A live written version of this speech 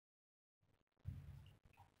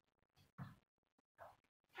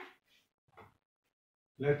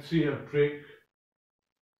Let's see a trick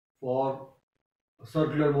for a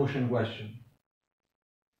circular motion question.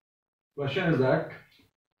 Question is that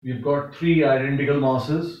we've got three identical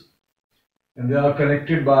masses and they are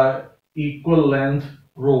connected by equal length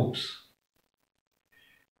ropes.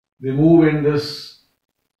 They move in this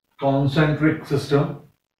concentric system.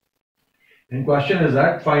 And question is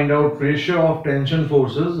that find out ratio of tension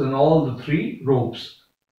forces in all the three ropes.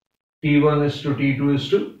 T1 is to T2 is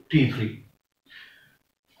to T3.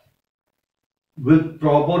 With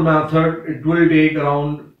proper method, it will take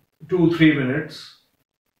around 2-3 minutes.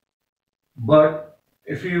 But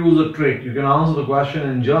if you use a trick, you can answer the question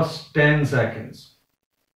in just 10 seconds.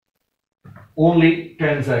 Only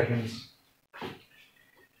 10 seconds.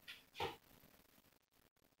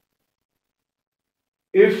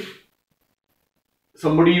 If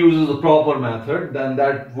somebody uses the proper method, then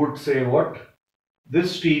that would say what?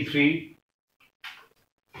 This T3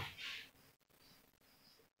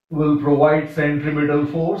 will provide centripetal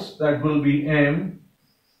force that will be m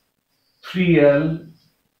 3L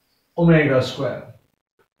omega square.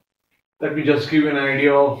 Let me just give you an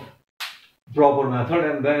idea of proper method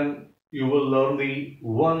and then you will learn the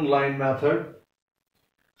one line method.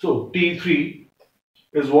 So T3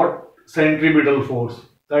 is what? Centripetal force.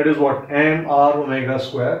 That is what? M R omega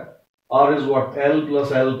square. R is what? L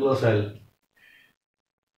plus L plus L.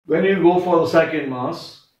 When you go for the second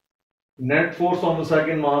mass, net force on the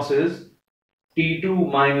second mass is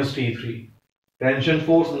T2 minus T3. Tension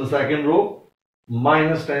force in the second row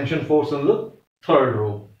minus tension force in the third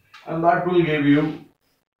row. And that will give you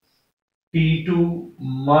T2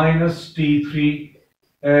 minus T3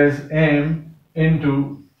 as M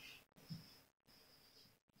into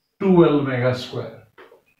 2L omega square.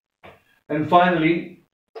 And finally,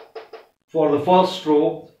 for the first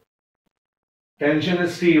row, tension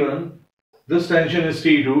is T1, this tension is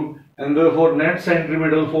T2, and therefore net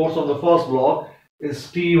centripetal force on the first block is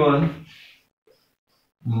T1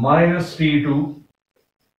 minus T2,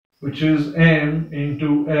 which is M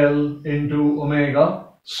into L into omega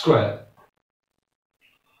square.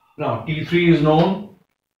 Now T3 is known.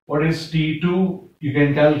 What is T2? You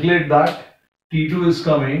can calculate that. T2 is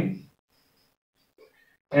coming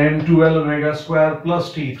M2L omega square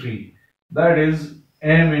plus T3. That is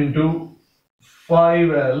M into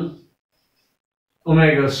 5L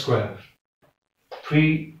omega square.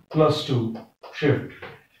 3 plus 2 shift.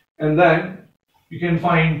 And then you can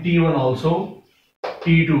find T1 also.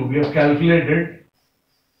 T2 we have calculated.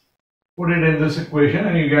 Put it in this equation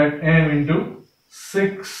and you get M into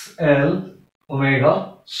 6L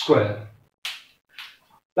omega square.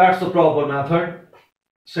 That's the proper method.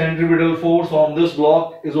 Centripetal force on this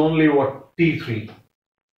block is only what? T3.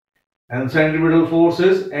 And centripetal force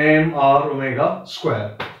is mr omega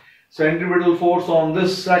square. Centripetal force on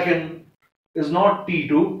this second is not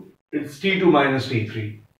T2, it's T2 minus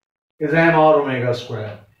T3. Is mr omega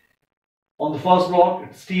square. On the first block,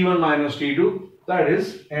 it's T1 minus T2, that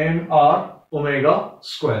is mr omega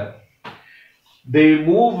square. They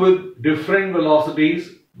move with different velocities,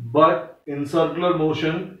 but in circular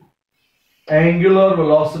motion, angular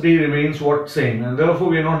velocity remains what? Same, and therefore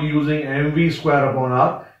we are not using mv square upon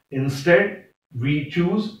r. Instead, we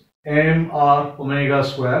choose mr omega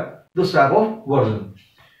square, this type of version.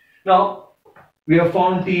 Now, we have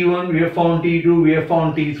found T1, we have found T2, we have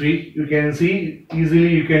found T3. You can see easily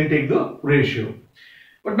you can take the ratio.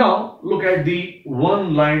 But now look at the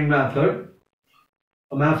one line method,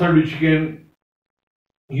 a method which you can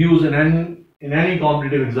use in any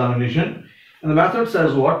competitive examination. And the method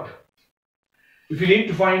says what? If you need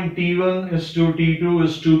to find T1 is to T2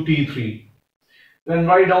 is to T3, then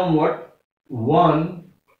write down what? 1,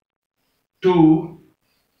 2,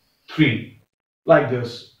 3, like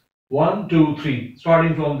this. 1, 2, 3,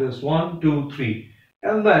 starting from this 1, 2, 3,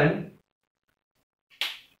 and then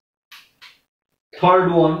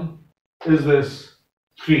third one is this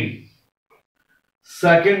 3.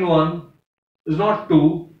 Second one is not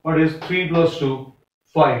 2 but is 3 plus 2,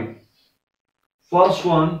 5. First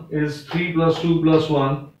one is 3 plus 2 plus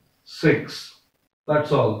 1, 6.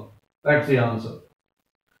 That's all. That's the answer.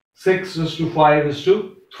 6 is to 5 is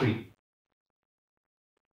to 3.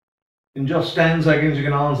 In just 10 seconds you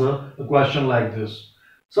can answer a question like this.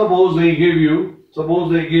 Suppose they give you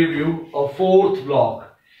a fourth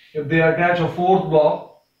block. If they attach a fourth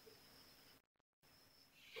block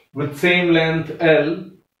with same length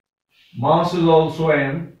L, mass is also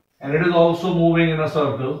m, and it is also moving in a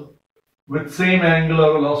circle with same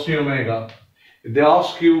angular velocity omega. If they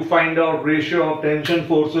ask you find out ratio of tension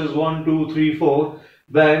forces 1, 2, 3, 4,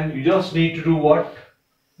 then you just need to do what?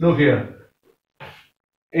 Look here.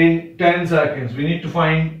 In 10 seconds, we need to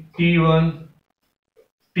find T1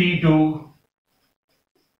 T2,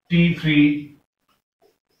 T3,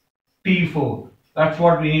 T4. That's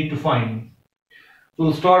what we need to find. So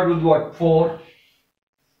we'll start with what? 4.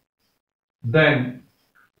 Then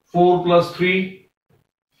 4 plus 3,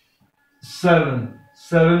 7.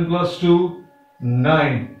 7 plus 2,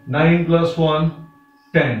 9. 9 plus 1,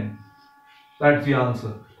 10. That's the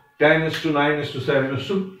answer. 10 is to 9 is to 7 is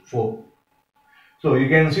to 4. So you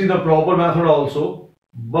can see the proper method also,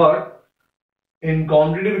 but in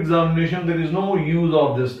competitive examination there is no use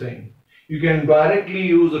of this thing. You can directly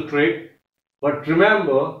use a trick, but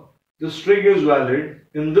remember this trick is valid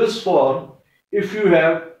in this form if you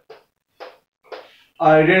have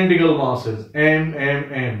identical masses M,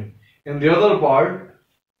 M, M. In the other part,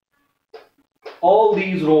 all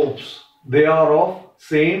these ropes, they are of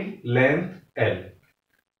same length L.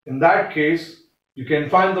 In that case, you can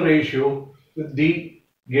find the ratio with the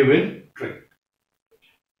given trick.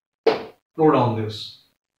 Note down this.